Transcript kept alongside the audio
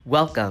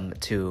Welcome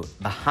to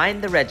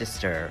Behind the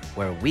Register,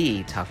 where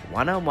we talk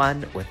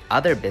one-on-one with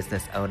other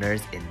business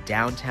owners in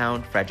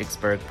downtown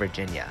Fredericksburg,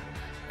 Virginia.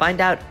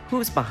 Find out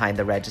who's behind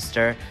the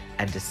register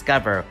and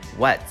discover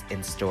what's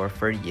in store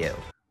for you.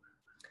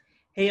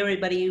 Hey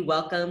everybody,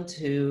 welcome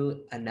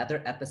to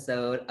another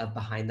episode of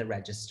Behind the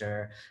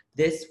Register.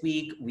 This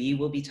week we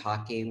will be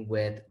talking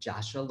with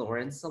Joshua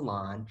Lawrence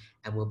Salon,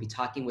 and we'll be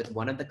talking with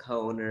one of the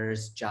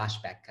co-owners,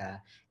 Josh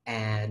Becca,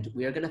 and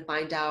we're going to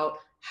find out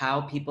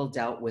how people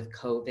dealt with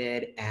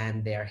COVID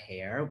and their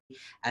hair,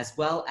 as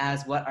well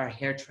as what are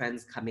hair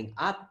trends coming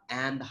up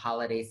and the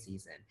holiday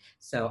season.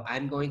 So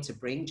I'm going to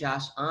bring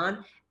Josh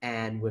on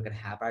and we're going to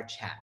have our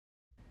chat.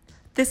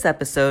 This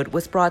episode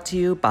was brought to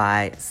you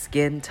by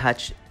Skin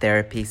Touch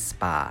Therapy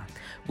Spa.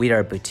 We are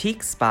a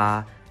boutique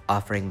spa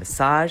offering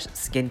massage,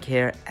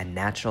 skincare, and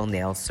natural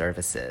nail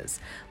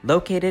services.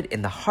 Located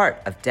in the heart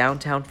of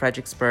downtown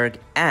Fredericksburg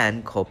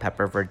and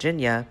Culpeper,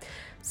 Virginia,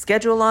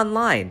 schedule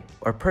online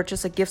or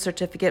purchase a gift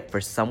certificate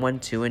for someone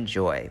to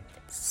enjoy.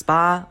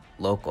 Spa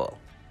Local.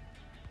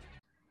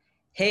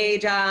 Hey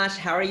Josh,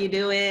 how are you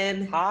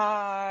doing?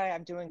 Hi,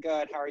 I'm doing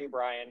good. How are you,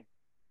 Brian?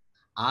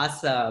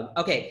 Awesome.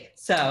 Okay,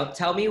 so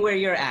tell me where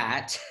you're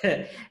at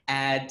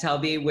and tell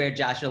me where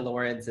Joshua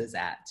Lawrence is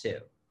at too.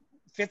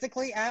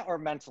 Physically at or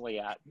mentally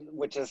at,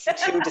 which is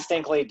two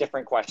distinctly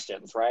different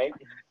questions, right?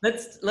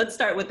 Let's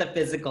start with the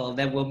physical,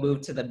 then we'll move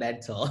to the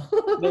mental.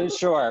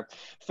 Sure.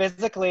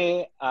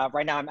 Physically,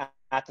 right now I'm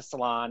at the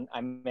salon.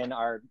 I'm in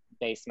our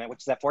basement,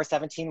 which is at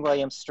 417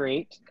 Williams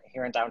Street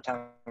here in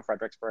downtown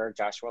Fredericksburg,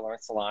 Joshua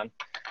Lawrence Salon.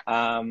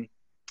 I'm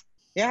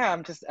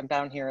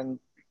down here in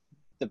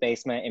the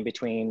basement in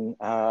between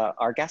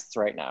our guests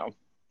right now.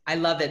 I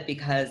love it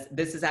because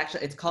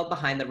it's called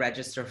Behind the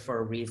Register for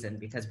a reason,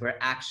 because we're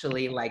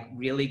actually like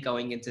really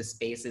going into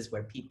spaces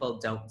where people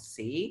don't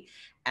see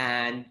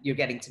and you're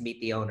getting to meet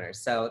the owners.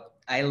 So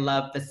I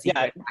love the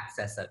secret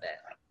access of it.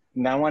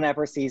 No one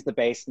ever sees the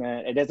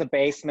basement. It is a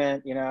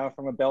basement,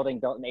 from a building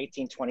built in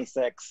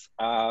 1826,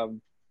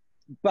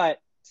 but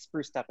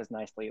spruced up as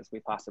nicely as we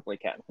possibly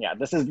can. Yeah,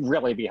 this is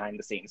really behind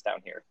the scenes down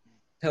here.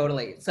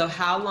 Totally. So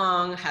how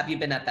long have you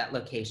been at that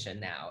location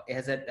now?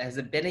 Has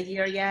it been a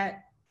year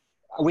yet?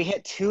 We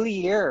hit 2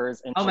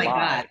 years in July. Oh my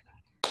God.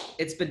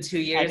 It's been 2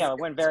 years. I know,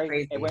 it went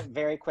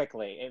very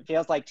quickly. It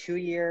feels like 2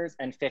 years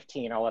and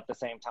 15 all at the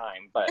same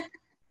time, but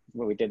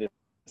what we did is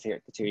here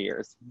at the 2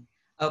 years.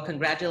 Oh,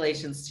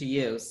 congratulations to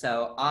you.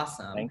 So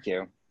awesome. Thank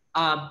you.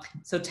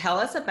 So tell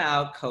us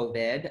about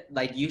COVID.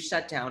 Like you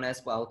shut down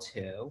as well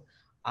too.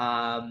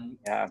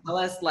 Tell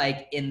us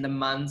like in the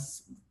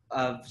months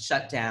of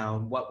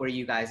shutdown, what were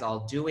you guys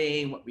all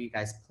doing? What were you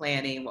guys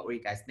planning? What were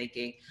you guys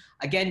thinking?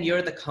 Again,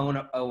 you're the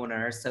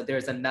co-owner, so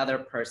there's another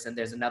person,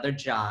 there's another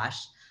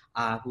Josh,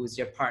 who's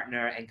your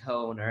partner and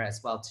co-owner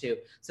as well too.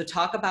 So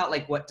talk about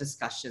like what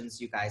discussions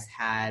you guys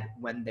had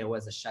when there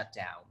was a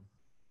shutdown.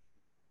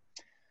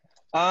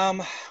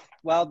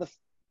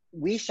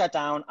 We shut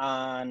down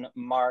on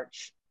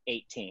March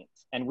 18th,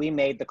 and we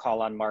made the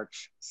call on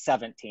March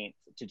 17th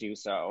to do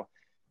so.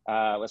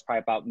 It was probably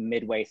about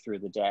midway through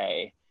the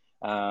day.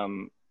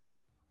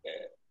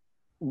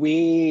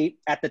 We,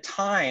 at the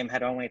time,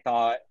 had only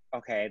thought,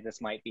 okay,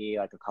 this might be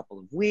like a couple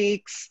of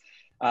weeks,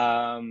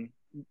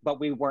 but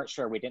we weren't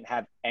sure. We didn't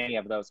have any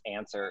of those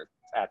answers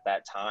at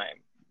that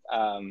time.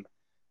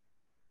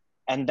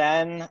 And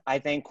then I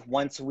think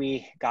once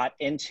we got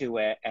into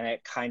it and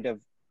it kind of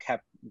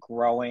kept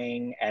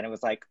growing and it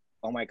was like,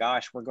 oh my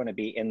gosh, we're going to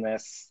be in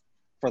this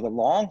for the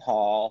long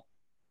haul.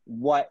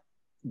 What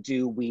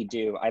do we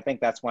do? I think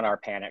that's when our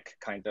panic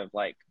kind of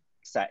like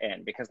set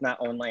in, because not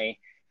only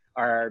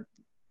are,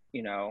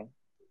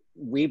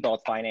 we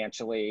both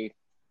financially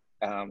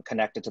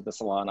connected to the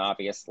salon,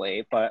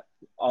 obviously, but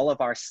all of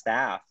our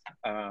staff,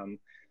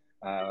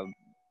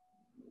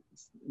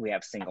 we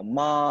have single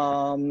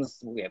moms,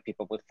 we have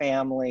people with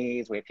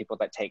families, we have people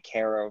that take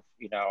care of,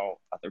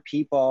 other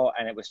people.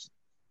 And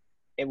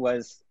it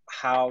was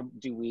how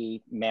do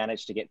we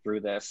manage to get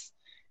through this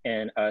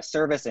in a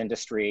service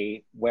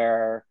industry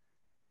where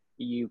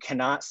you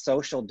cannot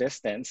social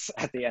distance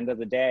at the end of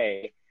the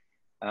day.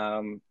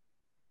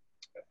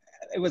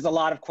 It was a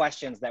lot of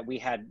questions that we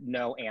had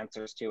no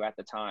answers to at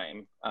the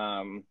time.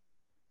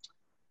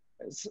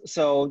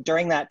 So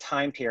during that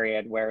time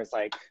period where it's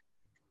like,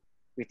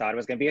 we thought it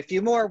was going to be a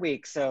few more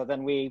weeks. So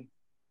then we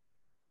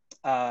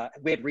had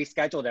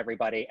rescheduled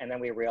everybody, and then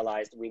we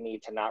realized we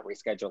need to not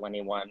reschedule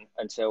anyone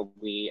until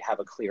we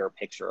have a clearer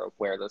picture of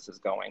where this is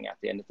going at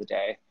the end of the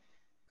day.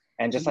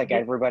 And just like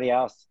everybody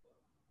else.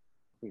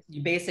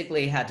 You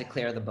basically had to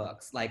clear the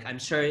books. Like I'm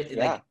sure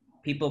like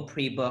people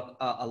pre-book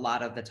a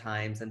lot of the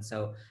times. And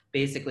so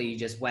basically you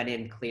just went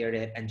in, cleared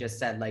it, and just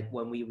said like,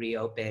 when we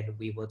reopen,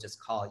 we will just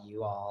call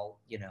you all,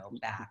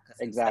 back.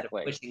 Exactly. Instead of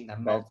pushing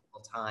them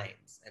multiple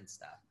times and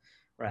stuff.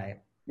 Right.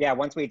 Yeah.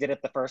 Once we did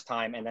it the first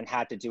time and then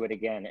had to do it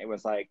again, it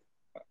was like,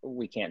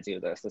 we can't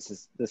do this.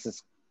 This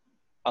is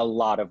a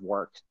lot of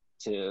work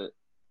to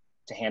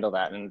handle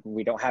that. And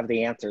we don't have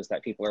the answers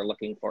that people are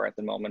looking for at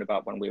the moment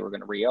about when we were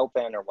going to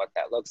reopen or what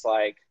that looks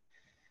like.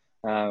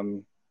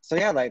 so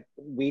yeah, like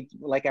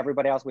like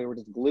everybody else, we were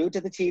just glued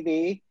to the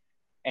TV,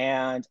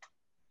 and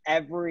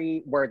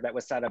every word that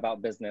was said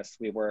about business,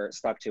 we were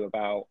stuck to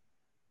about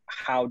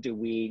how do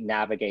we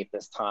navigate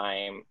this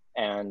time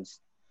and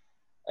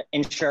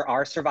ensure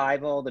our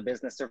survival, the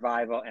business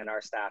survival, and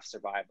our staff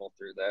survival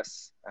through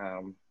this,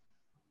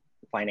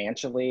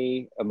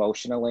 financially,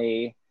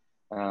 emotionally.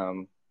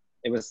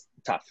 It was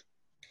tough.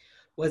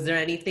 Was there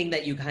anything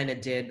that you kind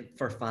of did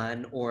for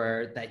fun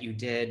or that you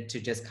did to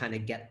just kind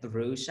of get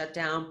through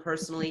shutdown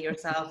personally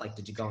yourself? Like,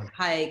 did you go on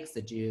hikes?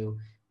 Did you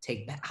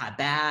take hot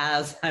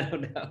baths? I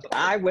don't know.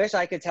 I wish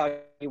I could tell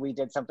you we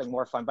did something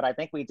more fun, but I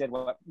think we did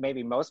what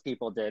maybe most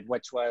people did,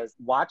 which was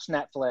watch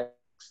Netflix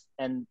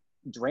and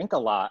drink a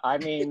lot. I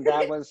mean,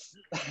 that was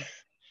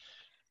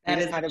That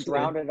is kind of true.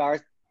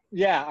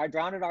 I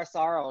drowned our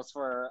sorrows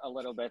for a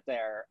little bit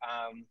there.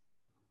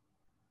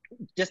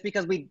 Just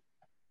because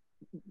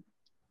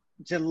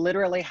to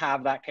literally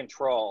have that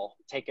control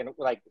taken,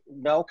 like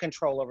no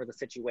control over the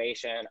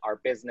situation, our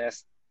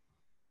business,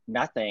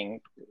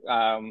 nothing.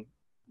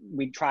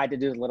 We tried to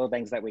do the little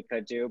things that we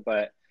could do,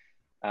 but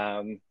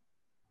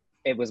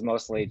it was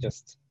mostly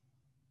just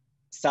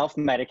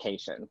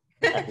self-medication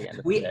at the end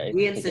of the day.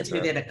 We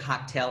instituted a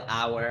cocktail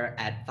hour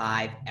at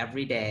 5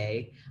 every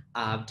day,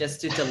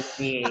 just to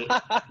delineate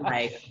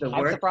like the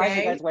I'm work surprised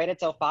day. you guys waited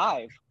till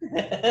 5.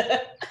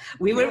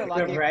 we were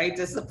very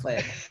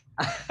disciplined.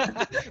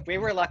 We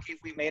were lucky if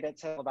we made it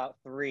till about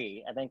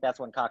 3. I think that's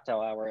when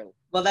cocktail hour.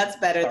 Well, that's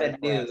better than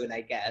noon,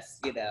 I guess,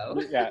 you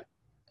know. Yeah.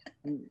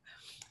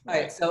 All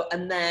right. So,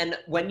 and then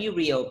when you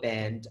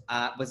reopened,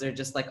 was there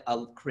just like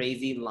a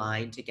crazy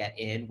line to get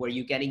in? Were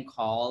you getting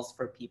calls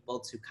for people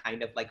to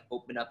kind of like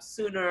open up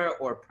sooner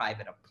or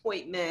private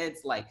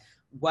appointments? Like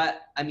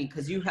what, I mean,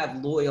 because you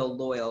have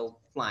loyal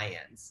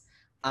clients.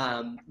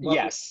 What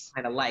Yes.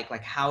 kind of like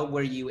how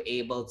were you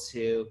able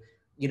to,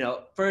 you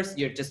know, first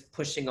you're just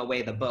pushing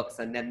away the books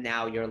and then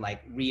now you're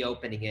like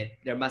reopening it.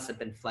 There must have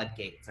been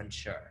floodgates, I'm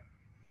sure.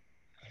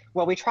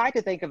 Well, we tried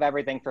to think of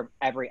everything from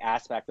every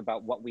aspect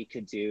about what we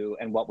could do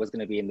and what was going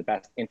to be in the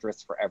best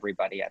interest for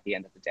everybody at the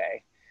end of the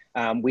day.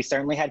 We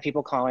certainly had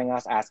people calling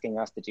us, asking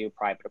us to do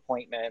private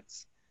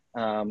appointments.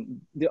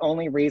 The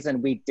only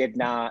reason we did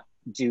not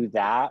do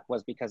that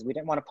was because we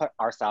didn't want to put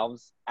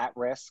ourselves at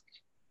risk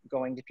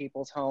going to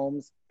people's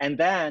homes. And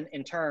then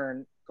in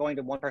turn, going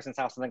to one person's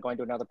house and then going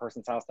to another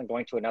person's house and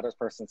going to another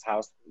person's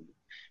house.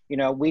 You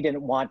know, we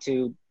didn't want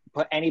to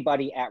put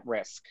anybody at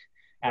risk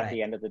at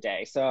the end of the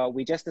day. So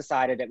we just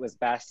decided it was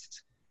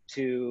best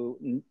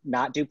to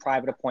not do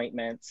private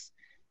appointments,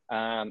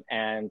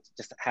 and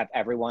just have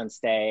everyone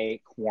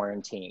stay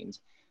quarantined.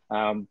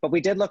 But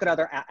we did look at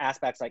other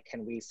aspects, like,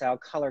 can we sell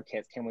color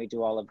kits? Can we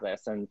do all of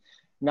this? And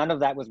none of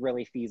that was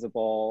really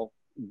feasible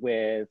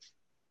with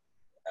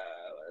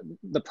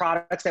the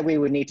products that we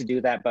would need to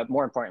do that. But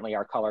more importantly,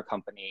 our color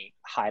company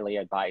highly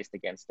advised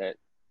against it.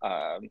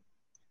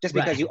 Just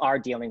because you are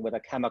dealing with a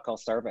chemical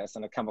service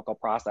and a chemical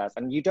process,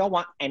 and you don't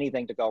want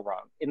anything to go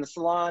wrong. In the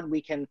salon,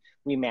 we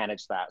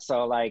manage that.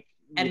 So like,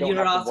 and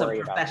you're also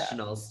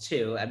professionals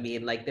too. I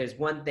mean, like there's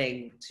one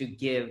thing to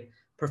give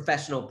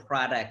professional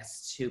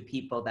products to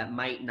people that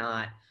might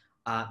not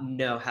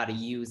know how to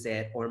use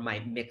it or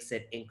might mix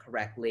it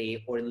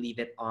incorrectly or leave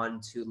it on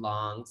too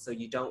long. So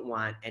you don't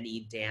want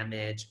any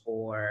damage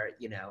or,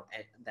 you know,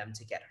 them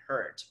to get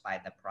hurt by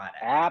the product.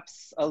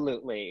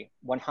 Absolutely,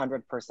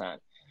 100%.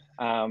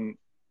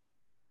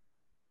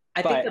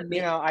 But,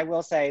 you know, I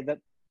will say that,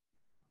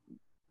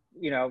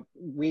 you know,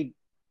 we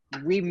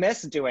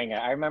miss doing it.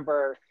 I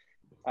remember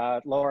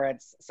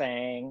Lawrence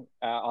saying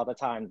all the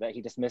time that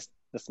he just missed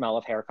the smell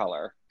of hair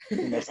color. He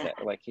missed it.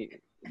 Like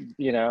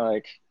you know,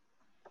 like.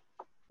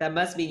 That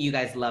must mean you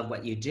guys love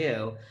what you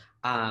do.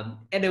 And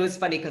it was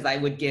funny because I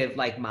would give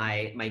like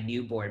my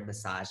newborn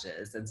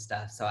massages and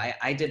stuff. So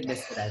I did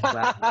miss it as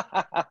well.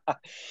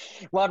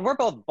 Well, and we're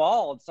both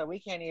bald, so we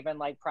can't even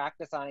like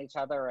practice on each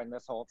other in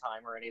this whole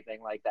time or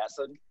anything like that.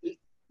 So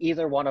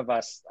either one of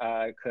us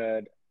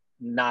could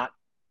not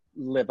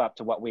live up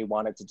to what we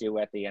wanted to do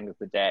at the end of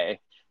the day,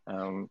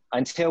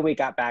 until we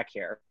got back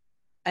here.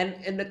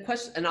 And the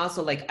question, and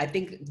also like, I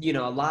think, you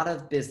know, a lot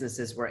of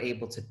businesses were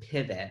able to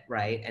pivot,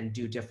 right, and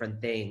do different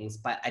things.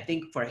 But I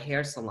think for a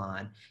hair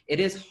salon,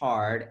 it is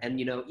hard. And,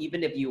 you know,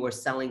 even if you were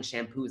selling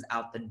shampoos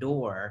out the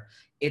door,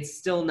 it's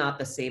still not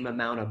the same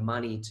amount of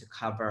money to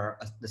cover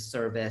the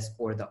service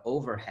or the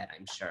overhead,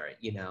 I'm sure,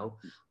 you know.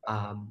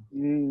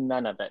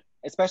 None of it,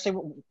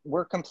 especially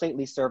we're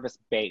completely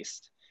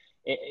service-based.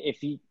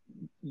 If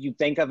you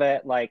think of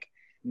it like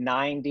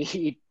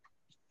 95%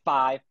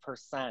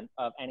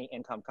 of any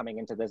income coming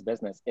into this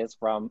business is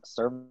from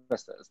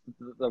services.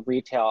 The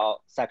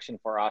retail section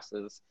for us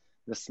is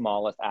the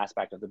smallest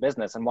aspect of the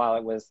business. And while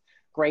it was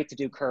great to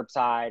do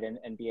curbside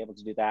and be able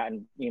to do that,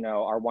 and, you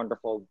know, our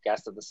wonderful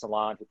guests of the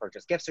salon who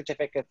purchased gift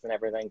certificates and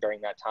everything during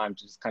that time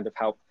to just kind of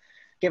help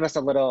give us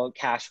a little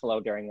cash flow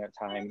during that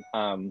time,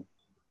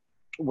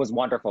 was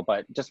wonderful,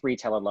 but just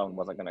retail alone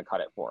wasn't going to cut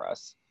it for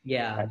us.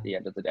 Yeah. At the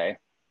end of the day.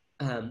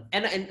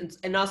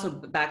 And also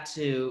back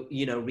to,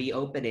 you know,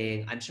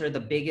 reopening, I'm sure the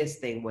biggest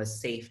thing was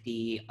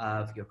safety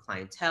of your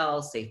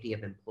clientele, safety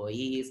of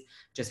employees,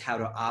 just how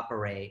to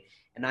operate.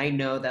 And I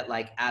know that,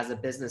 like, as a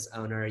business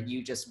owner,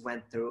 you just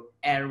went through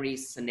every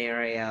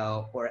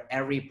scenario or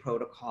every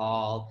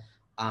protocol,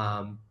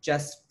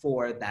 just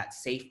for that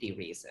safety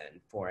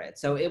reason for it.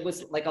 So it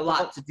was like a lot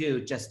Well, to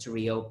do just to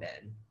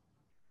reopen.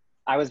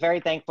 I was very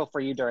thankful for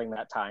you during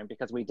that time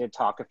because we did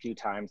talk a few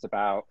times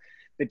about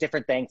the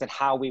different things and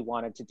how we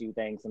wanted to do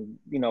things and,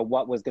 you know,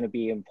 what was going to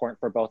be important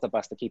for both of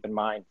us to keep in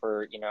mind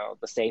for, you know,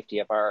 the safety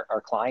of our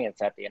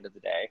clients at the end of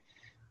the day.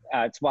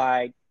 It's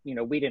why, you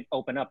know, we didn't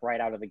open up right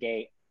out of the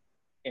gate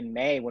in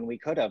May when we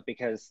could have,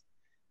 because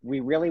we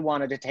really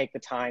wanted to take the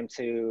time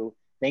to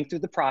think through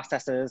the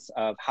processes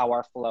of how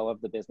our flow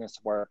of the business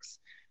works.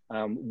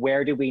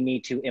 Where do we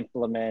need to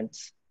implement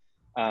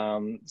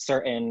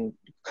certain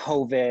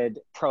COVID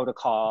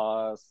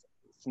protocols,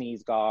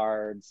 sneeze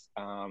guards.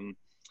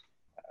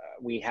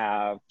 We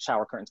have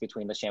shower curtains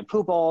between the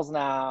shampoo bowls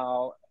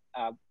now.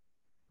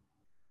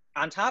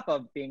 On top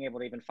of being able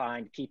to even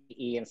find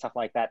PPE and stuff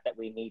like that that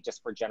we need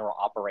just for general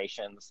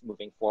operations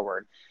moving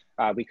forward.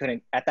 We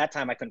couldn't, at that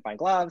time, I couldn't find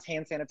gloves,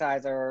 hand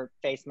sanitizer,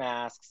 face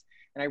masks.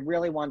 And I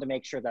really wanted to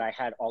make sure that I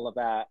had all of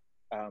that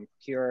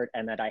procured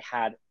and that I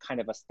had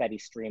kind of a steady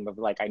stream of,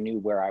 like, I knew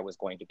where I was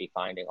going to be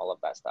finding all of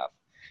that stuff.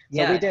 So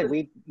we Yeah. did,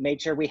 we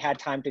made sure we had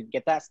time to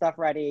get that stuff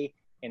ready,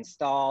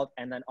 installed,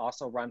 and then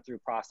also run through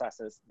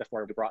processes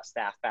before we brought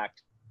staff back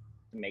to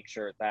make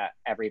sure that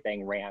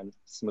everything ran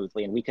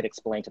smoothly and we could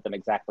explain to them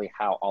exactly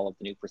how all of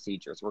the new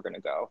procedures were going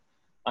to go.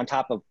 On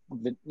top of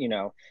the, you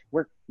know,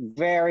 we're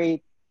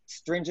very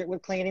stringent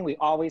with cleaning. We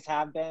always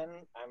have been.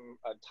 I'm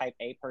a type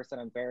A person.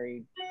 I'm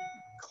very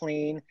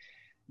clean.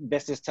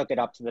 This just took it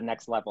up to the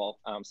next level.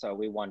 So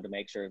we wanted to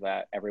make sure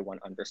that everyone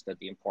understood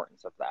the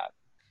importance of that.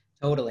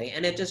 Totally.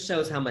 And it just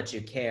shows how much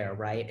you care,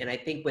 right? And I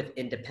think with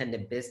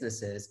independent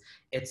businesses,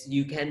 it's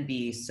you can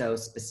be so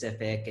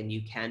specific and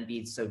you can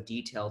be so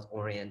detailed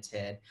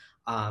oriented,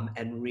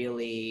 and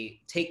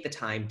really take the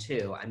time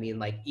too. I mean,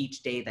 like,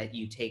 each day that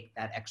you take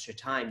that extra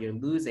time, you're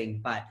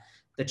losing, but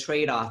the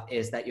trade-off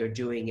is that you're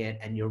doing it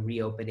and you're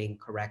reopening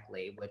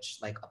correctly, which,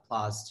 like,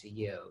 applause to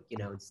you, you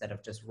know, instead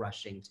of just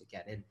rushing to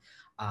get in.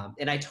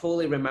 And I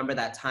totally remember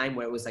that time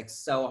where it was, like,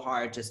 so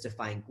hard just to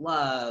find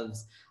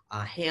gloves,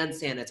 hand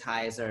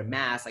sanitizer,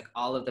 masks, like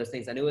all of those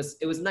things. And it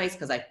was nice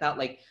because I felt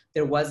like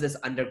there was this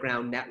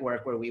underground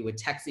network where we would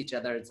text each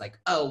other. It's like,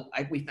 oh,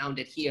 we found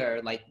it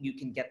here. Like, you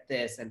can get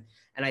this. And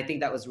I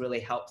think that was really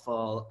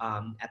helpful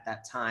at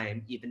that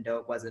time, even though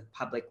it wasn't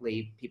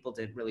publicly, people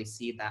didn't really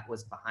see that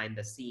was behind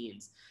the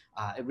scenes.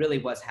 It really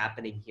was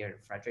happening here in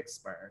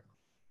Fredericksburg.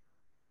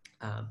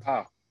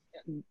 Oh,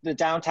 the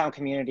downtown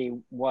community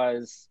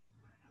was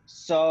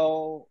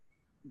so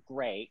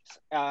great.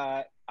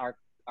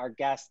 Our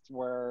guests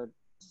were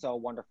so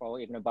wonderful,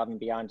 even above and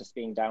beyond just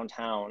being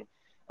downtown.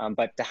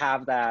 But to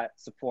have that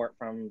support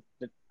from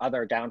the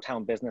other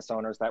downtown business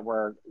owners that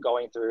were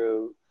going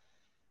through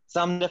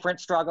some different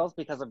struggles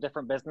because of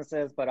different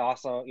businesses, but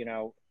also, you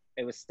know,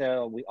 it was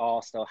still, we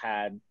all still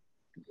had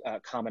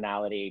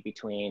commonality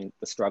between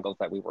the struggles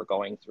that we were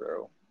going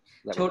through.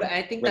 That we Totally. could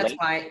I think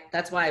relate.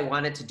 that's why I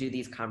wanted to do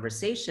these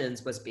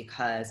conversations, was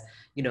because,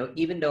 you know,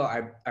 even though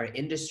our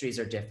industries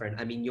are different,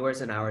 I mean,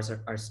 yours and ours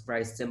are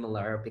very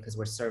similar because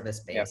we're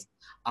service Yeah. based.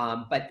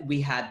 But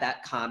we had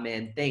that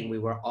common thing. We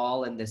were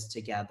all in this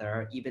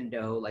together, even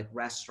though, like,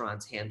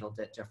 restaurants handled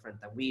it different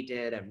than we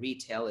did and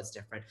retail is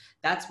different.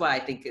 That's why I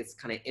think it's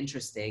kind of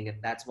interesting. And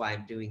that's why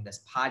I'm doing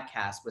this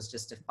podcast, was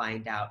just to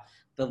find out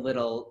the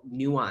little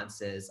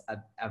nuances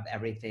of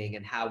everything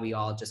and how we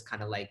all just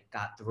kind of, like,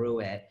 got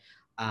through it.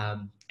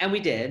 And we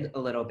did a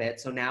little bit.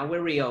 So now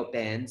we're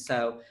reopened.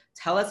 So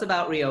tell us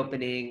about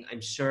reopening. I'm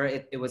sure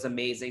it was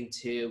amazing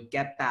to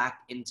get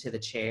back into the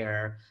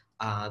chair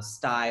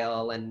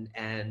style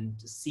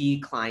and see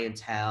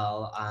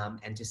clientele,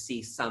 and to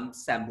see some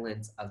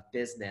semblance of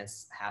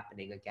business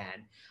happening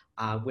again.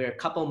 We're a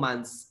couple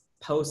months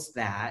post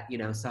that, you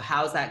know, so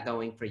how's that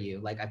going for you?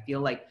 Like, I feel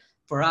like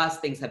for us,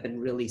 things have been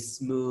really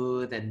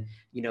smooth, and,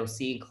 you know,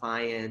 seeing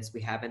clients,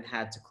 we haven't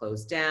had to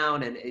close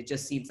down, and it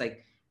just seems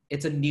like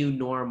it's a new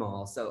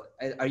normal. So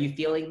are you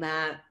feeling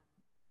that?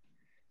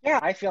 Yeah,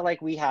 I feel like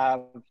we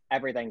have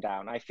everything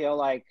down. I feel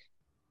like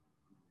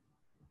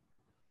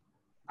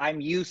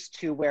I'm used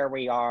to where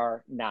we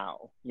are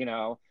now, you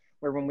know,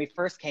 where when we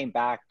first came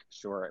back,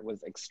 sure, it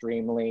was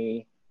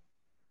extremely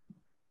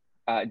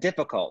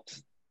difficult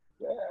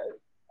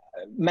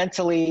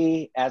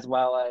mentally, as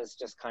well as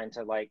just kind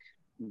of like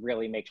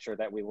really make sure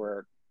that we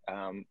were,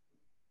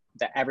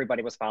 that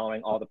everybody was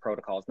following all the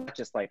protocols, not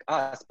just like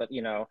us, but,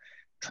 you know,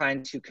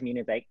 trying to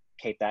communicate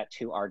that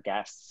to our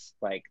guests.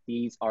 Like,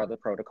 these are the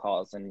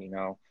protocols, and, you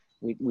know,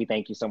 we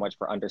thank you so much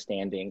for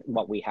understanding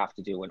what we have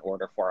to do in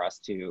order for us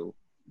to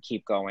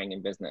keep going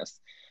in business.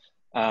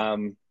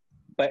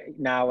 But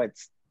now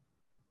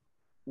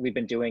we've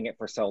been doing it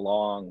for so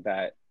long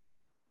that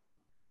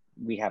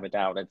we have a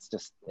doubt. It's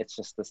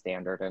just the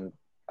standard. And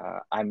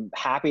I'm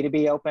happy to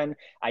be open.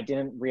 I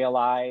didn't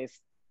realize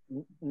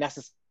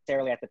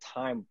necessarily at the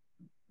time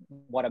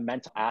what a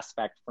mental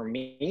aspect for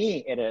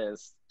me it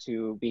is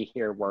to be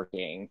here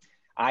working.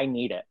 I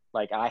need it.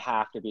 Like, I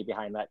have to be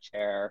behind that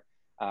chair,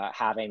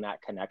 having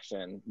that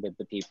connection with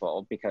the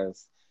people,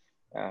 because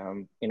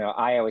you know,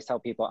 I always tell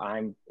people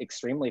I'm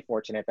extremely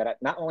fortunate that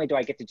not only do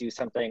I get to do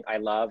something I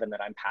love and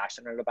that I'm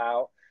passionate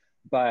about,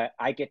 but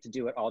I get to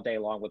do it all day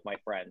long with my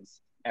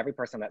friends. Every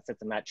person that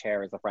sits in that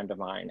chair is a friend of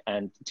mine.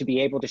 And to be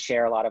able to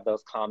share a lot of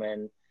those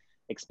common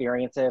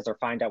experiences or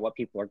find out what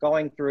people are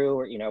going through,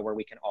 or, you know, where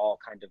we can all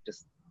kind of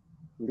just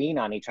lean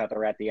on each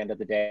other at the end of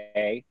the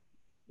day,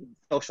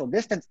 social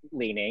distance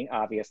leaning,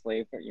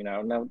 obviously, you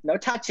know, no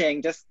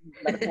touching, just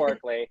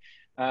metaphorically,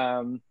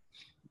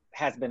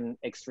 has been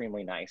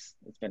extremely nice.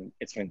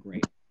 It's been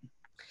great.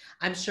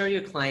 I'm sure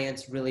your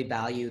clients really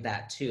value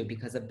that too,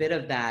 because a bit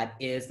of that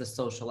is the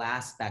social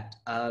aspect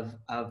of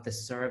the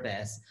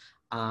service.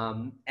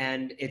 And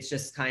it's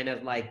just kind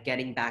of like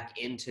getting back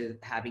into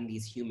having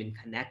these human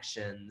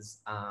connections,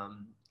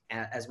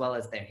 as well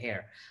as their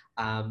hair,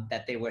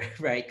 that they were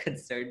very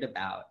concerned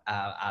about,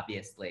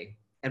 obviously,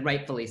 and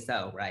rightfully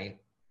so, right?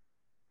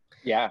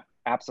 Yeah,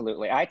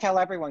 absolutely. I tell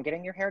everyone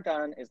getting your hair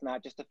done is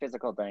not just a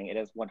physical thing, it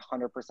is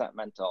 100%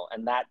 mental.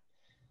 And that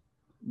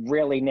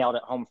really nailed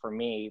it home for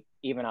me,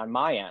 even on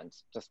my end,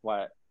 just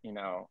what, you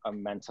know, a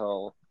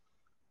mental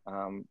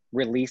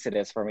release it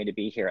is for me to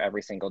be here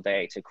every single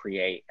day to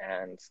create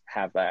and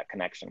have that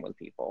connection with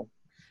people.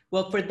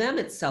 Well, for them,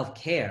 it's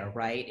self-care,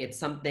 right? It's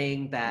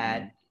something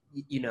that,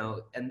 you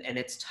know, and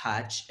it's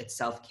touch, it's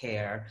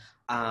self-care,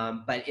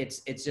 but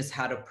it's just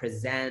how to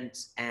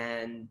present,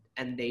 and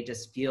they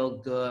just feel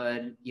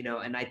good, you know,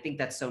 and I think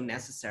that's so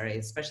necessary,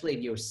 especially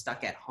if you're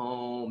stuck at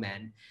home.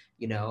 And,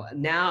 you know,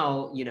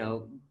 now, you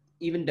know,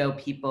 even though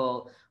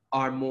people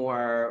are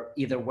more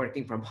either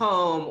working from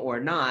home or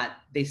not,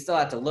 they still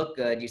have to look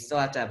good. You still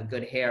have to have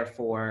good hair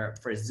for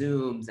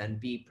Zooms and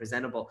be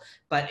presentable.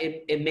 But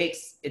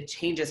it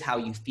changes how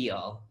you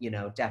feel, you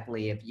know,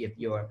 definitely if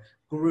you're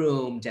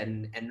groomed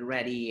and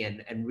ready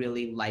and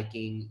really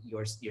liking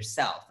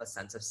yourself, a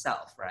sense of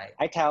self, right?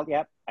 I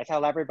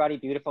tell everybody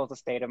beautiful is a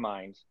state of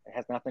mind. It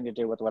has nothing to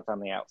do with what's on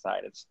the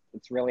outside. It's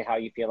really how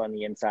you feel on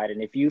the inside.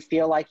 And if you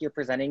feel like you're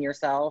presenting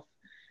yourself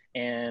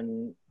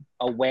in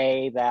a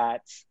way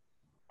that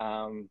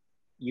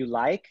you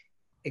like,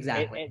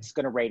 exactly, it's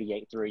going to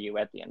radiate through you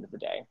at the end of the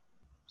day.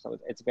 So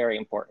it's very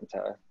important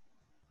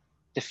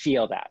to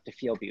feel that, to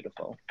feel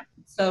beautiful.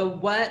 So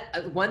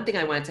one thing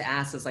I wanted to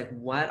ask is, like,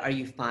 what are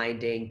you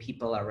finding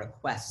people are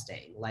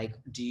requesting? Like,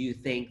 do you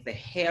think the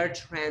hair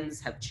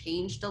trends have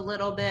changed a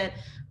little bit?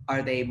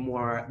 Are they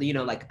more, you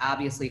know, like,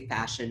 obviously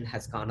fashion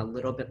has gone a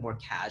little bit more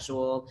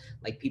casual.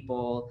 Like,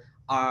 people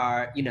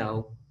are, you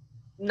know,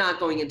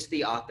 not going into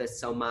the office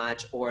so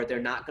much, or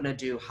they're not going to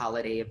do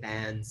holiday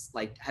events.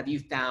 Like, have you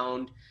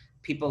found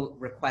people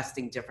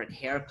requesting different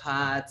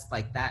haircuts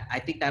like that? I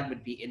think that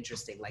would be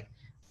interesting, like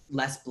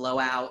less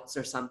blowouts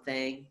or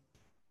something.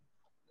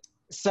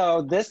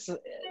 So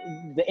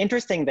the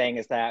interesting thing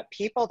is that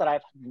people that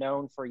I've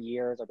known for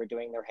years or been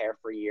doing their hair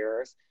for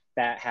years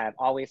that have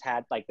always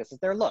had, like, this is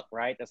their look,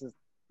 right? This is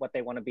what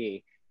they want to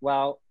be.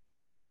 Well,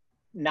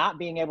 not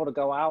being able to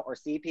go out or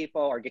see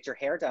people or get your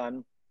hair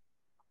done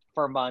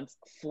for months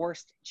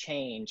forced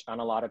change on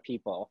a lot of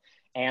people,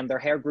 and their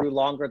hair grew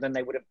longer than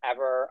they would have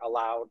ever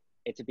allowed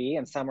it to be.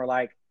 And some were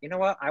like, you know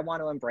what, I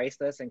want to embrace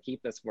this and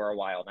keep this for a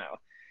while now.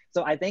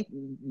 So I think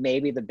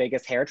maybe the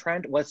biggest hair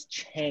trend was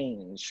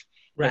change.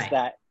 Right. Is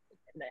that,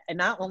 and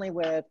not only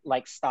with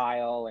like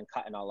style and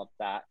cut and all of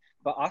that,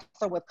 but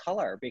also with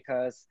color,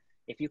 because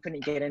if you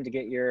couldn't get in to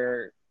get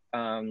your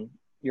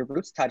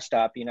roots touched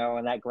up, you know,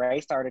 and that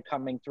gray started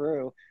coming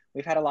through,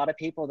 we've had a lot of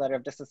people that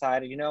have just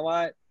decided, you know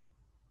what,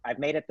 I've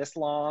made it this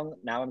long,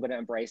 now I'm going to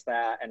embrace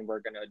that, and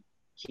we're going to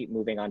keep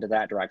moving on to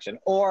that direction,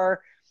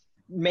 or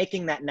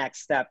making that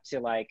next step to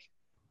like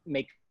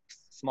make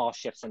small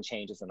shifts and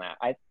changes in that.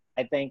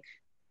 I think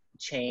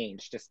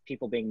change, just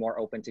people being more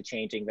open to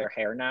changing their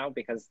hair now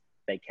because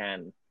they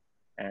can,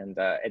 and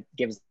it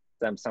gives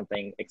them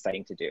something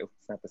exciting to do.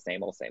 It's not the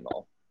same old, same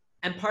old.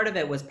 And part of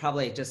it was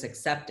probably just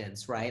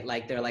acceptance, right?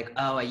 Like, they're like,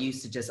 oh, I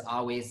used to just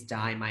always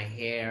dye my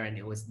hair and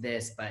it was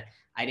this, but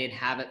I didn't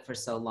have it for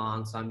so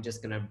long, so I'm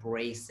just gonna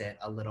embrace it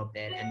a little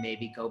bit and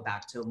maybe go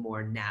back to a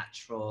more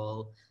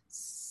natural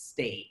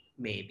state,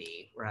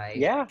 maybe, right?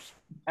 Yeah,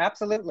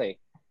 absolutely.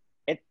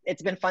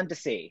 It's been fun to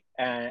see,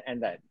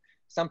 and that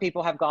some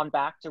people have gone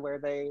back to where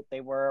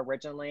they were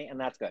originally, and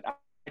that's good.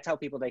 I tell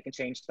people they can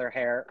change their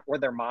hair or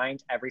their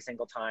mind every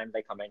single time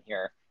they come in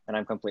here, and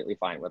I'm completely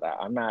fine with that.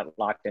 I'm not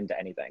locked into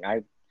anything.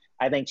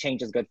 I think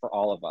change is good for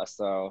all of us,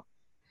 so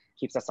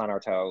keeps us on our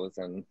toes.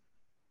 And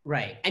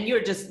right. And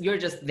you're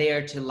just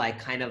there to like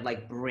kind of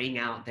like bring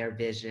out their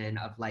vision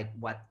of like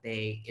what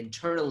they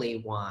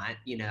internally want,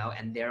 you know,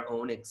 and their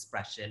own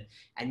expression.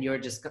 And you're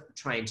just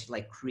trying to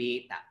like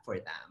create that for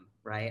them,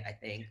 right? I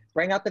think.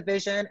 Bring out the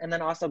vision, and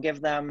then also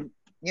give them,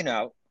 you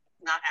know,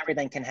 not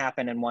everything can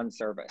happen in one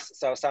service.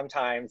 So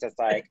sometimes it's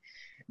like,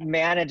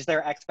 manage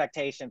their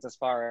expectations as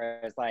far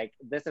as like,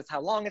 this is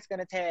how long it's going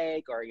to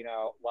take, or,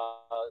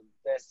 well,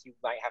 this, you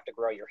might have to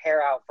grow your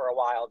hair out for a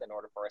while in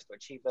order for us to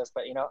achieve this.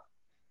 But,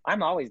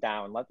 I'm always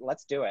down.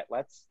 Let's do it.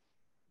 Let's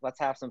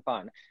have some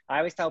fun. I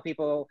always tell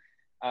people,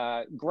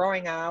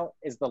 growing out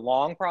is the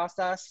long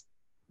process,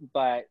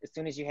 but as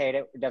soon as you hate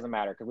it, it doesn't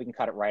matter because we can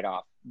cut it right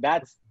off.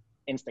 That's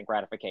instant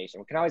gratification.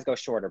 We can always go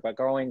shorter, but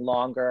going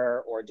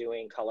longer or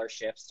doing color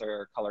shifts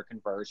or color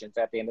conversions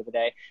at the end of the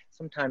day,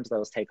 sometimes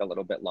those take a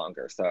little bit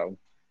longer. So,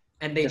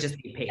 and they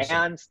just be patient.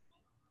 And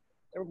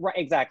right,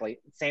 exactly.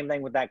 Same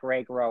thing with that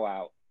gray grow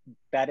out.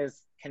 That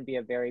can be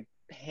a very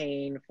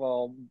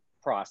painful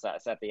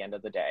process at the end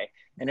of the day.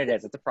 And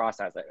it's a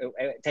process.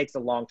 It takes a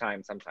long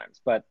time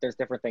sometimes, but there's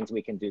different things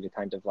we can do to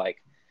kind of like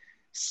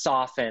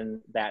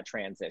soften that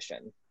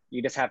transition.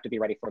 You just have to be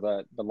ready for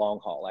the long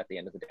haul at the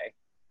end of the day.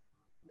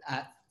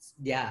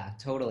 Yeah,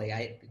 totally.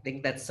 I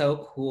think that's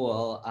so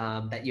cool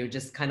that you're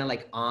just kind of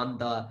like on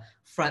the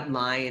front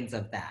lines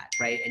of that,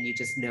 right? And you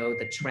just know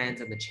the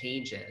trends and the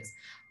changes.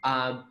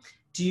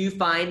 Do you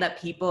find that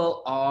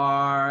people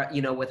are,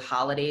 with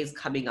holidays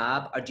coming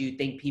up, or do you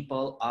think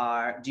people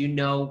do you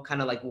know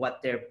kind of like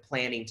what they're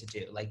planning to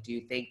do? Like, do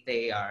you think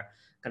they are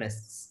going to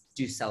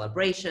do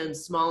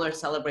celebrations, smaller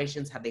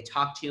celebrations? Have they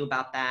talked to you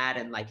about that?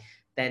 And like,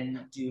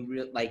 then do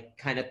you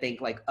kind of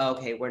think like,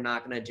 okay, we're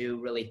not going to do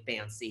really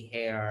fancy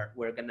hair.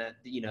 We're going to,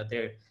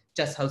 they're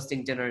just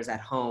hosting dinners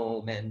at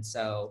home. And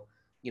so,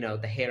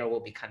 the hair will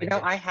be kind of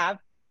different.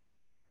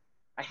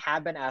 I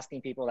have been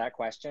asking people that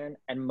question,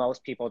 and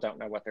most people don't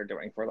know what they're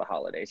doing for the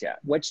holidays yet,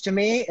 which to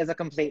me is a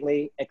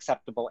completely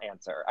acceptable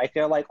answer. I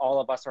feel like all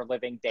of us are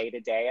living day to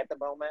day at the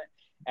moment,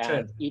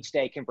 and each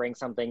day can bring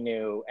something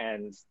new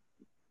and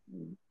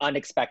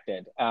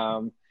unexpected.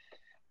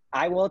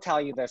 I will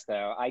tell you this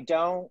though, I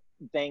don't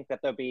think that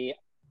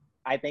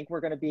I think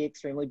we're going to be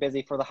extremely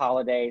busy for the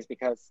holidays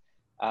because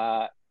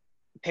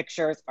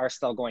pictures are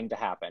still going to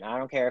happen. I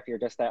don't care if you're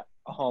just at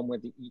home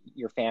with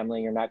your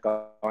family, you're not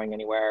going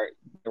anywhere,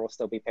 there will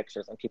still be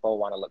pictures, and people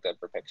want to look good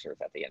for pictures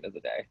at the end of the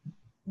day.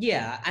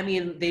 Yeah, I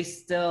mean, they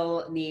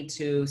still need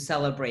to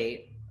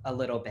celebrate a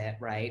little bit,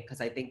 right?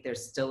 Because I think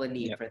there's still a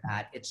need for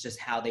that. It's just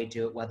how they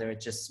do it, whether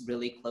it's just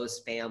really close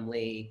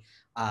family,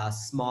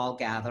 small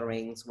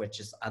gatherings, which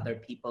is other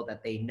people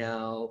that they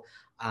know.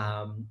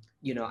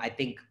 I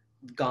think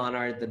gone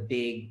are the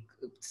big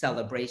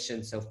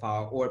celebrations so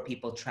far, or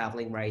people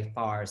traveling very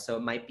far. So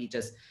it might be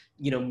just,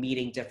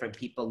 meeting different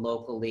people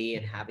locally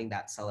and having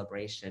that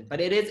celebration.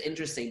 But it is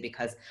interesting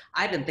because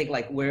I didn't think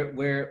like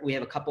we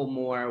have a couple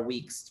more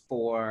weeks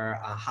for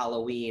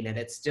Halloween, and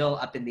it's still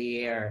up in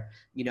the air.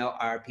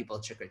 Are people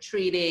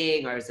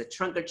trick-or-treating, or is it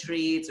trunk or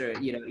treats, or,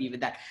 even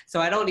that.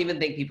 So I don't even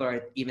think people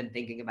are even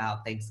thinking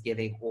about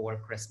Thanksgiving or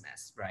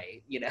Christmas,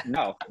 right?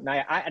 No,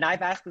 and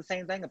I've asked the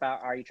same thing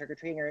about, are you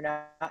trick-or-treating or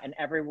not? And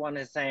everyone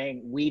is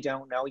saying, we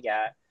don't know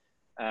yet.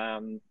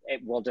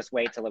 We'll just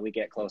wait till we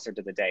get closer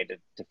to the day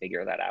to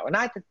figure that out. And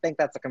I think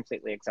that's a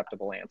completely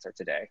acceptable answer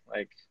today.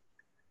 Like,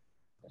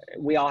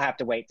 we all have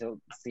to wait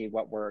to see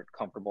what we're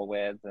comfortable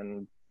with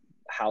and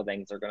how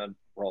things are going to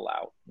roll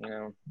out,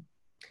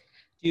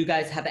 Do you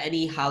guys have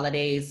any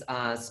holidays,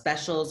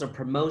 specials or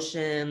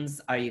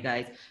promotions? Are you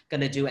guys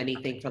going to do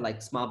anything for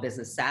like Small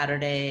Business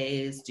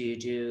Saturdays? Do you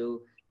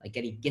do like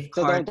any gift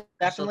cards?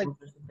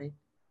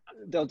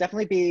 There'll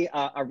definitely be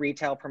a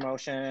retail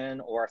promotion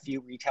or a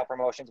few retail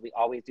promotions. We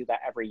always do that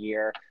every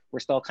year.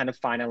 We're still kind of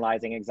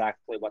finalizing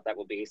exactly what that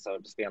will be, so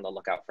just be on the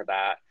lookout for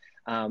that.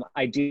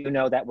 I do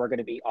know that we're going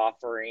to be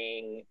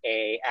offering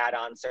a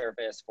add-on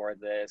service for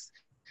this.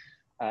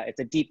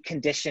 It's a deep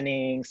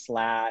conditioning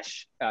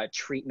 /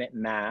 treatment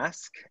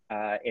mask.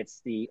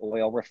 It's the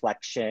Oil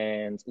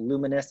Reflections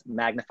Luminous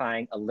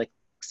Magnifying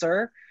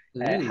Elixir.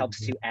 It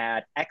helps to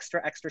add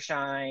extra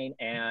shine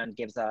and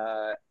gives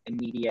a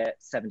immediate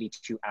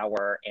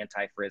 72-hour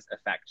anti-frizz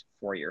effect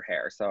for your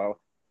hair. So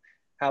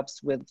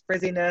helps with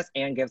frizziness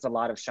and gives a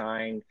lot of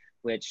shine,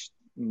 which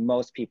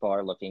most people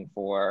are looking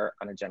for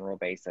on a general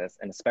basis,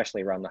 and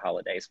especially around the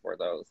holidays for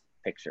those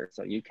pictures.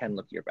 So you can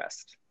look your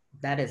best.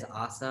 That is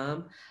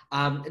awesome.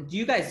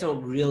 You guys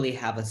don't really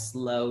have a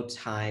slow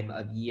time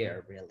of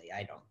year, really,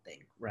 I don't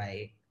think,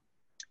 right?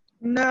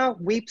 No,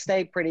 we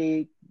stay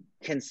pretty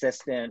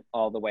consistent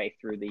all the way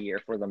through the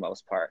year for the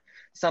most part.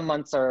 Some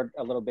months are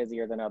a little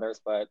busier than others,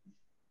 but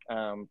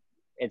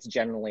it's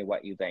generally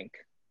what you think.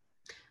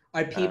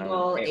 Are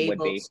people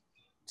able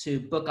to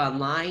book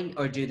online,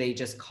 or do they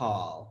just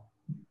call?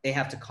 They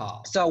have to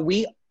call. So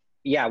we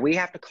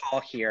have to call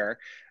here.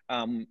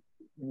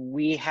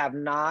 We have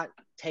not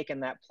taken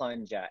that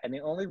plunge yet. And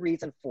the only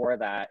reason for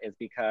that is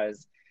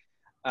because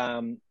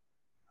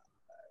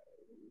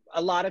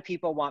a lot of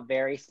people want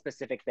very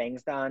specific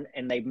things done,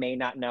 and they may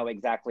not know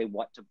exactly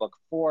what to book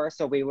for.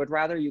 So we would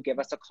rather you give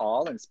us a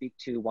call and speak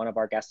to one of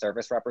our guest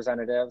service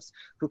representatives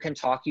who can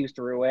talk you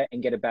through it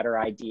and get a better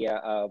idea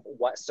of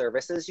what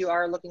services you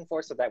are looking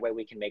for. So that way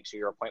we can make sure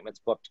your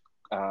appointment's booked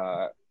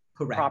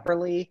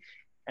properly,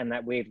 and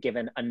that we've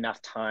given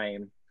enough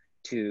time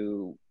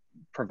to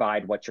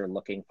provide what you're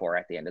looking for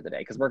at the end of the day.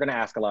 Because we're going to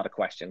ask a lot of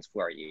questions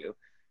for you.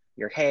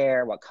 Your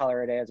hair, what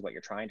color it is, what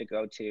you're trying to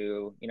go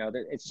to. You know,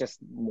 it's just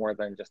more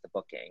than just a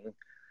booking.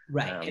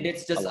 Right. And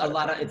it's just a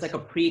lot of, it's like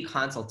times. a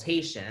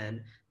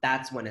pre-consultation.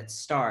 That's when it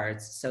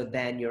starts. So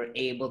then you're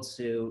able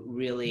to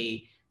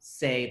really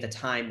say the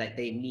time that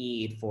they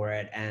need for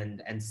it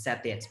and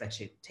set the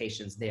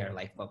expectations there,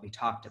 like what we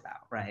talked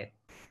about, right?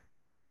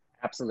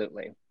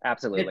 Absolutely.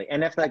 Absolutely.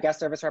 And if the guest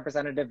service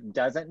representative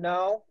doesn't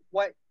know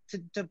what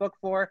to book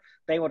for,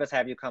 they will just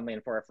have you come in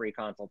for a free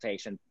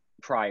consultation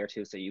prior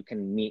to, so you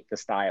can meet the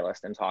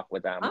stylist and talk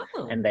with them,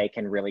 Oh. and they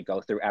can really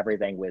go through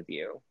everything with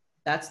you.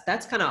 That's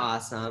kind of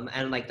awesome.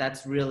 And like,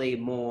 that's really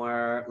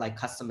more like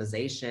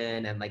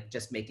customization and like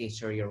just making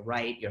sure you're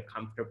right, you're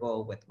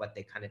comfortable with what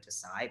they kind of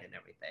decide and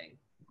everything.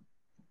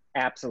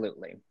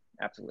 Absolutely.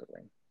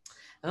 Absolutely.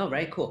 Oh,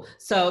 right, cool.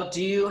 So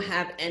do you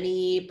have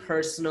any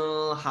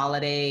personal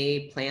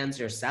holiday plans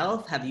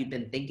yourself? Have you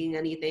been thinking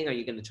anything? Are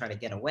you going to try to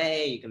get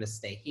away? Are you going to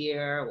stay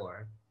here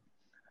or?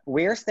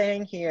 We're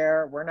staying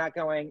here. We're not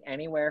going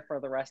anywhere for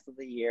the rest of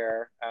the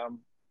year.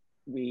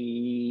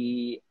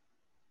 We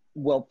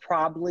will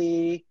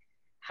probably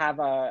have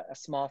a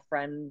small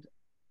friend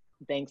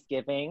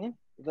Thanksgiving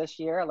this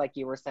year, like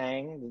you were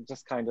saying,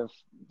 just kind of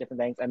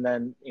different things. And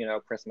then, you know,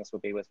 Christmas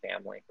would be with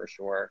family for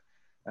sure.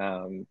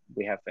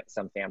 We have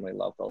some family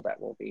local that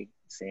we'll be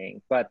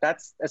seeing, but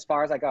that's as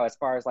far as I go. As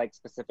far as like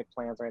specific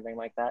plans or anything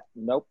like that,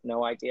 nope,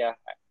 no idea.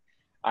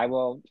 I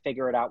will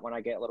figure it out when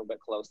I get a little bit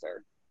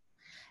closer.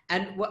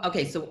 And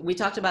okay, so we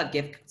talked about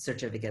gift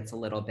certificates a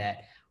little bit.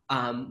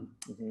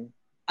 Mm-hmm.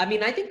 I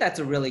mean, I think that's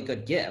a really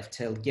good gift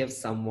to give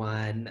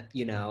someone,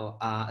 you know,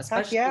 Heck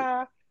especially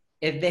yeah.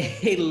 if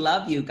they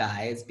love you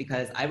guys,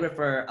 because I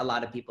refer a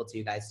lot of people to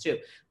you guys too.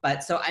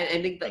 But so I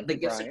think Thank the you,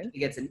 gift Brian.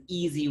 certificate's an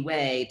easy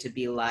way to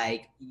be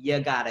like, you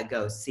gotta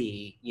go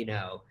see, you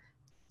know,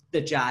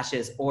 the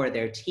Joshes or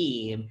their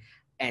team,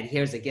 and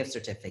here's a gift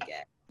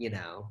certificate, you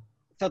know.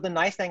 So the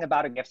nice thing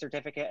about a gift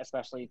certificate,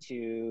 especially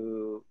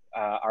to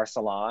our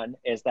salon,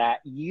 is that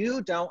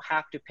you don't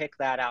have to pick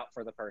that out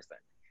for the person.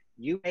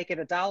 You make it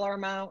a dollar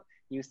amount.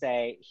 You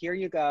say, here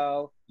you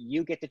go.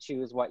 You get to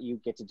choose what you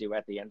get to do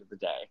at the end of the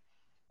day.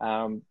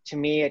 To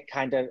me, it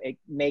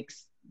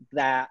makes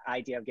that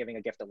idea of giving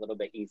a gift a little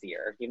bit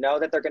easier. You know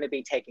that they're going to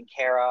be taken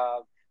care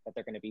of, that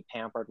they're going to be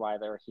pampered while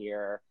they're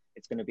here.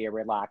 It's going to be a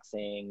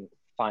relaxing,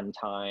 fun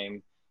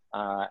time,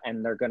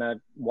 and they're going to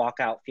walk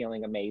out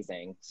feeling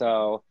amazing.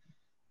 So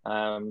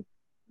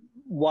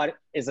what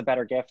is a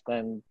better gift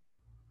than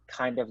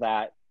kind of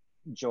that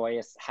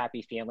joyous,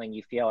 happy feeling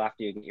you feel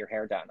after you get your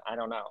hair done? I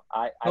don't know.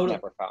 I've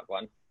never found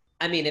one.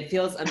 I mean, it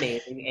feels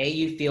amazing.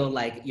 You feel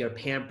like you're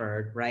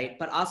pampered, right?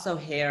 But also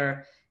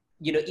hair,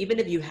 you know, even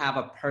if you have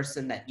a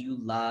person that you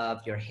love,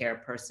 your hair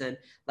person,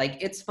 like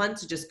it's fun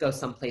to just go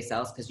someplace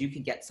else because you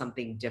can get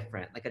something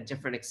different, like a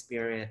different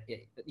experience,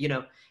 you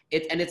know,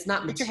 and it's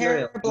not Get your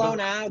material. hair blown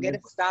out, get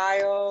it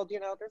styled. You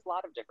know, there's a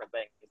lot of different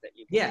things that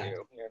you can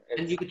do.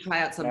 And you could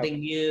try out something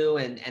new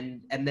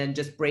and then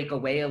just break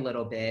away a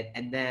little bit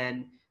and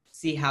then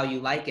see how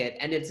you like it.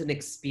 And it's an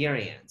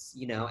experience,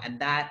 you know, and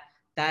that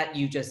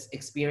you just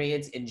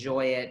experience,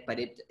 enjoy it, but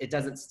it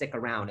doesn't stick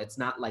around. It's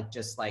not like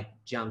just like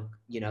junk,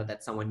 you know,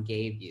 that someone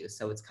gave you.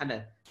 So it's kind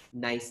of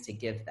nice to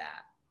give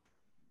that.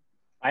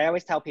 I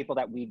always tell people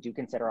that we do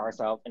consider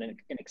ourselves an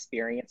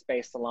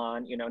experience-based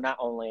salon. You know, not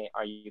only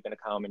are you going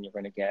to come and you're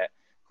going to get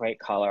great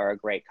color, a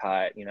great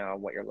cut, you know,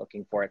 what you're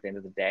looking for at the end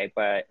of the day,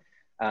 but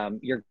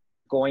you're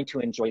going to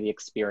enjoy the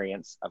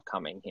experience of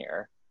coming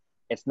here.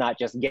 It's not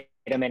just get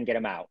them in, get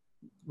them out.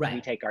 Right.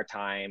 We take our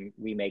time.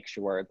 We make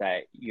sure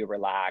that you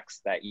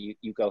relax, that you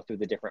go through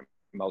the different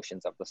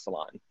motions of the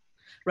salon.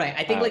 Right.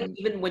 I think like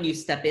even when you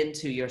step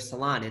into your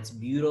salon, it's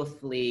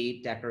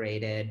beautifully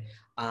decorated.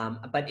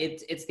 But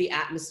it's the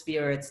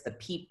atmosphere, it's the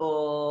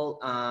people,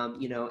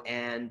 you know,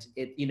 and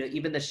it, you know,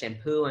 even the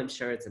shampoo, I'm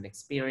sure it's an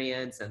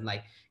experience. And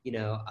like, you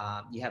know,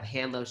 you have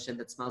hand lotion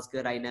that smells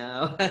good, I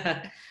know.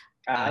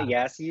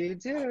 Yes, you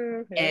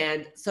do.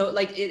 And so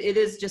like, it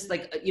is just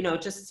like, you know,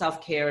 just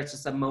self-care. It's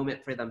just a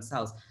moment for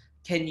themselves.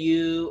 Can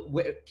you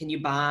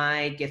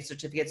buy gift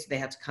certificates? Do they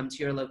have to come to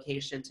your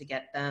location to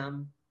get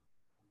them?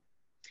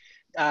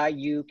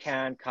 You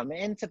can come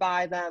in to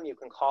buy them. You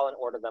can call and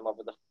order them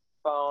over the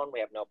phone. We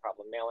have no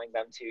problem mailing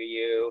them to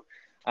you.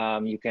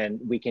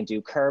 We can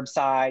do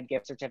curbside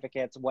gift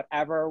certificates,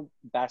 whatever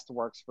best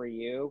works for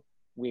you.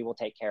 We will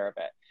take care of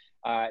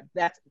it.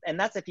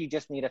 That's if you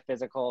just need a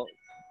physical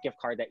gift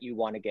card that you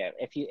want to give.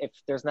 If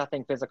there's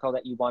nothing physical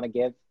that you want to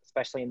give,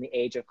 especially in the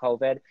age of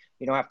COVID,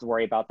 you don't have to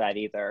worry about that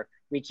either.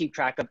 We keep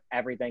track of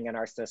everything in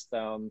our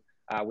system.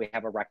 We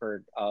have a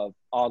record of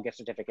all gift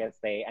certificates.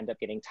 They end up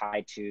getting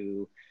tied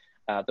to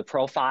the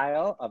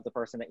profile of the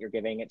person that you're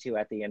giving it to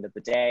at the end of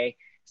the day.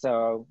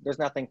 So there's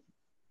nothing,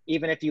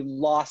 even if you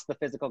lost the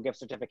physical gift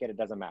certificate, it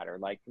doesn't matter.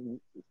 Like,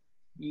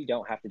 you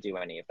don't have to do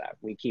any of that.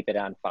 We keep it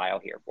on file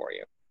here for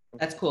you.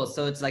 That's cool.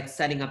 So it's like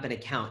setting up an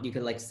account. You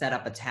could like set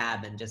up a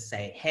tab and just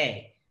say,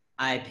 hey,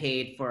 I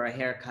paid for a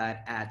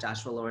haircut at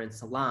Joshua Lawrence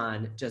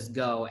Salon. Just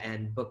go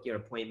and book your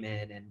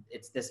appointment, and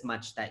it's this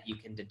much that you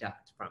can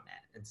deduct from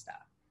it and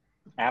stuff.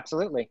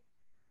 Absolutely.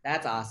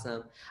 That's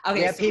awesome. We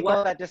Okay, have so what?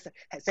 people that just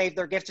save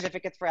their gift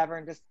certificates forever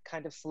and just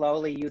kind of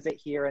slowly use it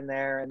here and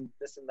there and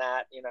this and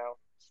that, you know,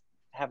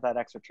 have that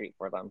extra treat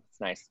for them. It's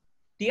nice.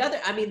 The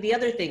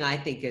other thing I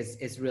think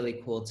is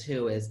really cool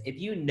too is if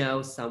you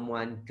know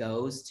someone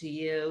goes to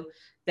you,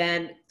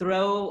 then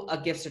throw a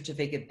gift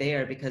certificate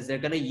there because they're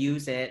gonna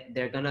use it,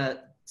 they're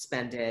gonna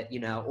spend it, you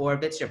know, or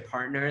if it's your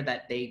partner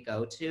that they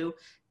go to,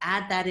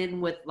 add that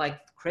in with like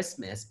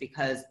Christmas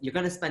because you're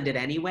gonna spend it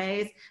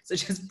anyways. So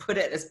just put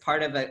it as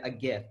part of a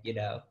gift, you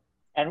know.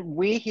 And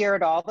we hear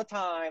it all the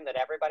time that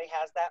everybody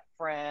has that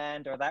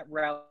friend or that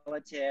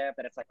relative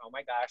that it's like, oh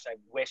my gosh, I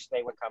wish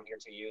they would come here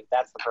to you.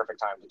 That's the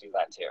perfect time to do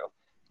that too.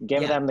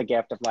 Give Yeah. them the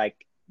gift of like,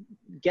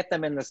 get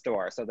them in the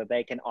store so that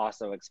they can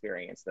also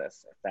experience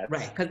this. If that's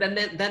Right, because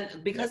then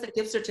because the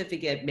gift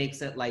certificate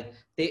makes it like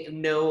they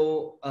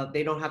know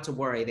they don't have to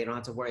worry. They don't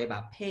have to worry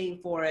about paying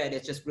for it.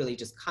 It's just really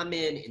just come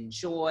in,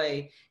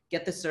 enjoy,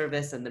 get the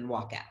service, and then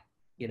walk out.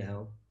 You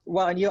know.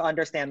 well, and you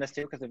understand this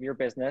too because of your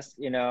business.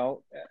 You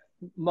know,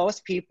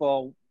 most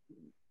people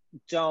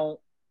don't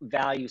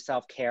value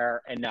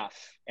self-care enough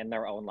in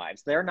their own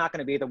lives. They're not going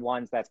to be the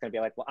ones that's going to be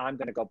like, well, I'm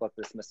going to go book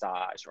this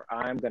massage or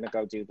I'm going to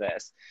go do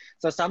this.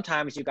 So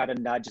sometimes you got to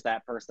nudge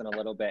that person a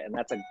little bit, and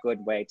that's a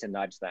good way to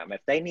nudge them. If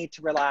they need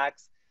to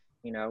relax,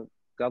 you know,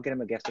 go get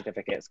them a gift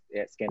certificate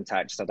at Skin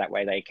Touch so that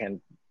way they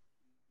can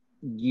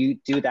you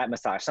do that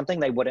massage, something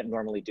they wouldn't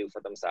normally do for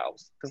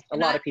themselves, because a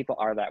lot of people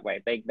are that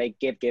way. They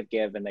give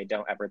and they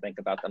don't ever think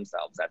about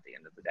themselves at the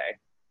end of the day.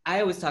 I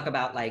always talk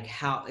about like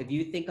how, if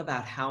you think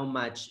about how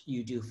much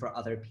you do for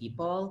other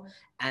people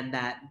and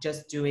that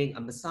just doing a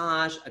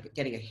massage,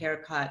 getting a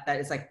haircut, that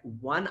is like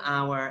 1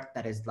 hour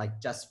that is like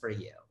just for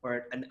you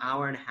or an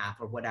hour and a half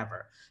or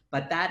whatever.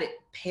 But that it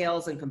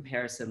pales in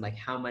comparison, like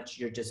how much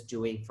you're just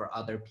doing for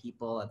other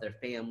people, other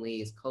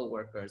families,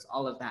 coworkers,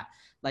 all of that.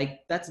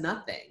 Like that's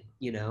nothing,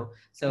 you know?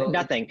 So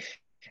Nothing.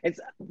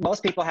 It's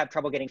most people have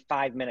trouble getting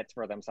 5 minutes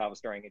for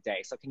themselves during a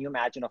day. So can you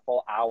imagine a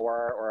full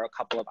hour or a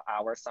couple of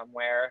hours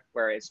somewhere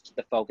where it's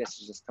the focus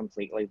is just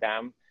completely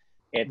them?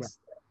 It's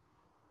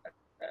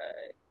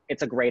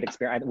it's a great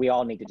experience. We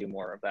all need to do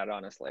more of that,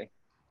 honestly.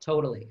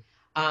 totally.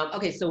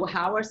 Okay, so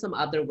how are some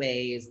other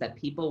ways that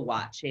people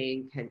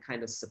watching can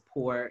kind of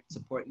support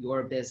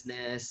your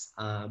business?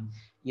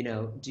 You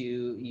know, do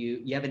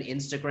you have an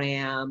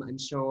Instagram, I'm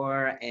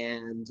sure,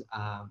 and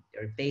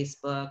or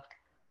Facebook?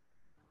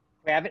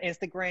 We have an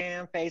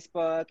Instagram,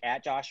 Facebook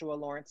at Joshua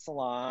Lawrence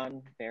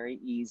Salon. Very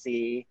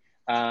easy.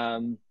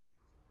 Um,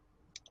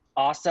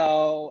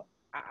 Also,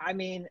 I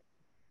mean,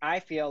 I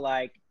feel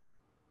like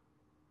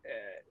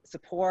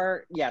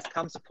support, yes,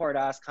 come support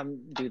us, come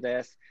do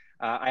this.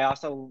 I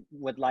also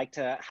would like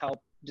to help,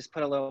 just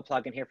put a little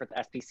plug in here for the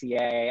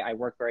SPCA. I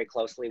work very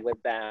closely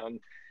with them.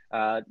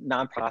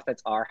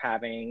 Nonprofits are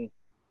having,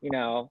 you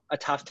know, a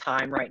tough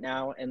time right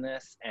now in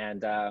this,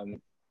 and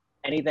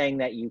anything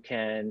that you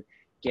can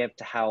give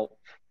to help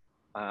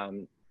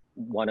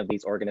one of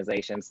these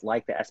organizations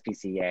like the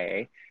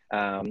SPCA,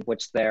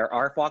 which their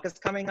ARF Walk is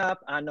coming up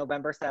on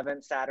November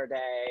 7th,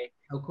 Saturday.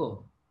 Oh,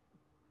 cool.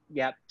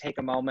 Yep, take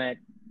a moment,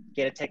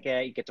 get a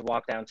ticket, you get to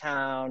walk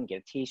downtown, get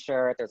a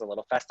t-shirt. There's a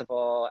little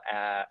festival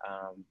at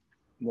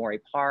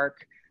Morey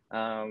Park.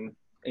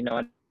 You know,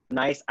 a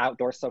nice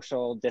outdoor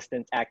social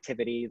distance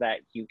activity that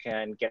you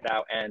can get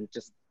out and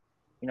just,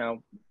 you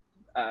know,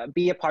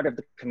 be a part of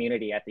the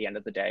community at the end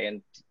of the day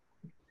and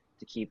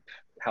to keep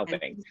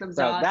helping.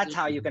 So that's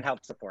how you can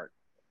help support.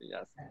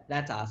 Yes.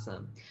 That's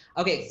awesome.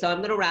 Okay, so I'm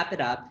going to wrap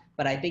it up,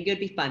 but I think it'd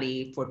be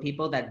funny for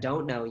people that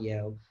don't know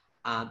you,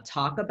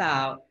 talk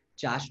about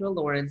Joshua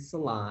Lawrence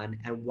Salon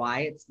and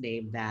why it's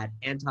named that,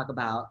 and talk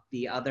about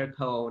the other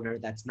co-owner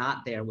that's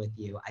not there with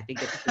you. I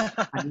think it's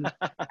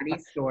a funny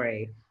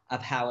story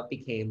of how it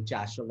became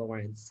Joshua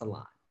Lawrence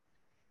Salon.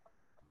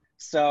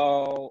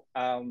 So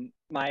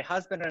my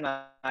husband and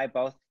I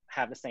both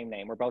have the same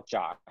name. We're both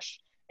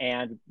Josh.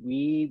 And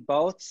we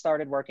both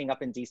started working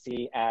up in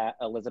DC at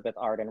Elizabeth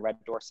Arden Red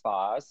Door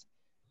Spas.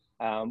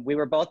 We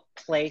were both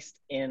placed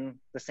in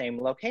the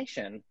same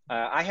location.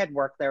 I had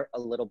worked there a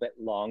little bit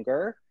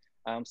longer.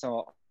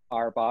 So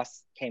our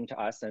boss came to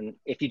us, and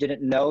if you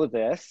didn't know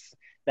this,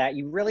 that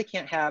you really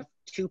can't have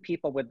two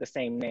people with the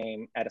same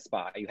name at a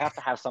spa. You have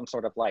to have some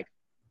sort of like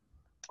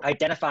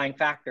identifying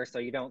factor so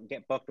you don't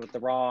get booked with the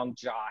wrong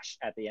Josh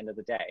at the end of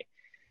the day.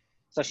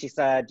 So she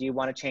said, do you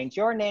want to change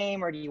your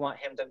name or do you want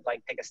him to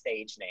like pick a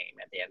stage name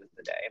at the end of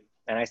the day?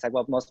 And I said,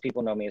 well, most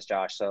people know me as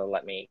Josh, so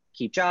let me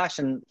keep Josh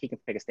and he can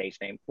pick a stage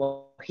name.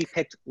 Well, he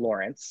picked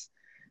Lawrence,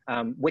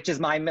 which is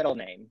my middle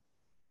name.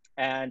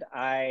 And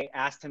I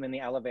asked him in the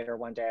elevator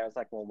one day, I was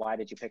like, well, why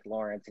did you pick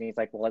Lawrence? And he's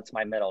like, well, it's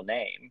my middle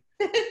name.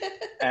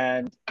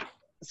 And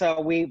so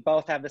we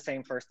both have the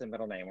same first and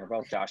middle name. We're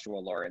both Joshua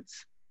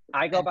Lawrence.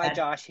 I go by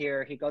Josh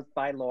here, he goes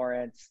by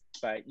Lawrence,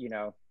 but you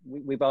know,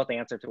 we both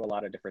answer to a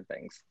lot of different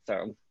things.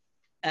 So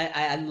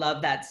I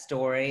love that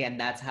story, and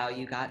that's how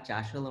you got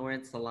Joshua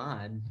Lawrence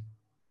Salon.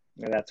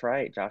 That's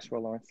right, Joshua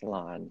Lawrence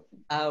Salon.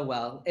 Oh,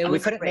 well, it We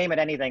was couldn't great. name it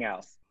anything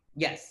else.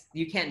 Yes,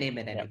 you can't name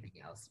it Yep.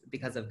 anything else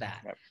because of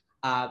that. Yep.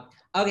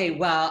 Okay,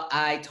 well,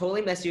 I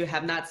totally missed you.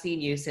 Have not seen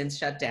you since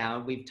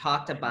shutdown. We've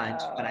talked a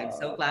bunch, but I'm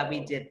so glad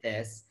we did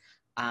this.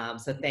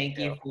 So thank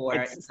you for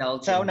It's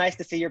indulging. so nice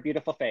to see your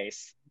beautiful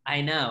face.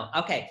 I know.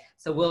 Okay,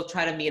 so we'll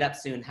try to meet up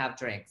soon, have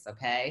drinks,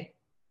 okay?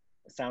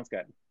 Sounds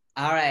good.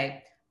 All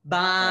right,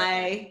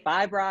 bye.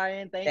 Bye,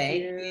 Brian. Thank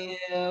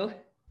you.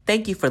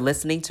 Thank you for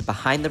listening to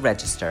Behind the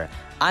Register.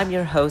 I'm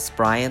your host,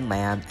 Brian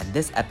Lamb, and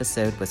this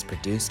episode was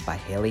produced by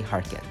Haley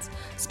Harkins.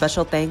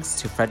 Special thanks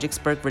to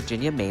Fredericksburg,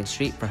 Virginia Main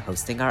Street for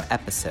hosting our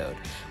episode.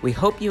 We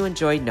hope you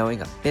enjoyed knowing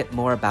a bit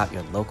more about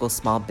your local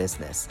small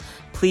business.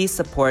 Please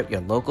support your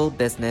local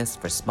business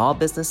for Small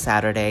Business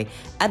Saturday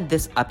and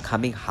this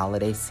upcoming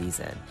holiday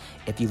season.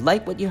 If you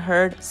like what you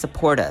heard,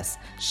 support us.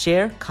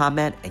 Share,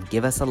 comment, and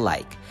give us a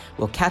like.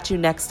 We'll catch you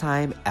next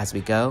time as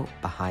we go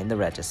Behind the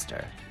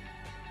Register.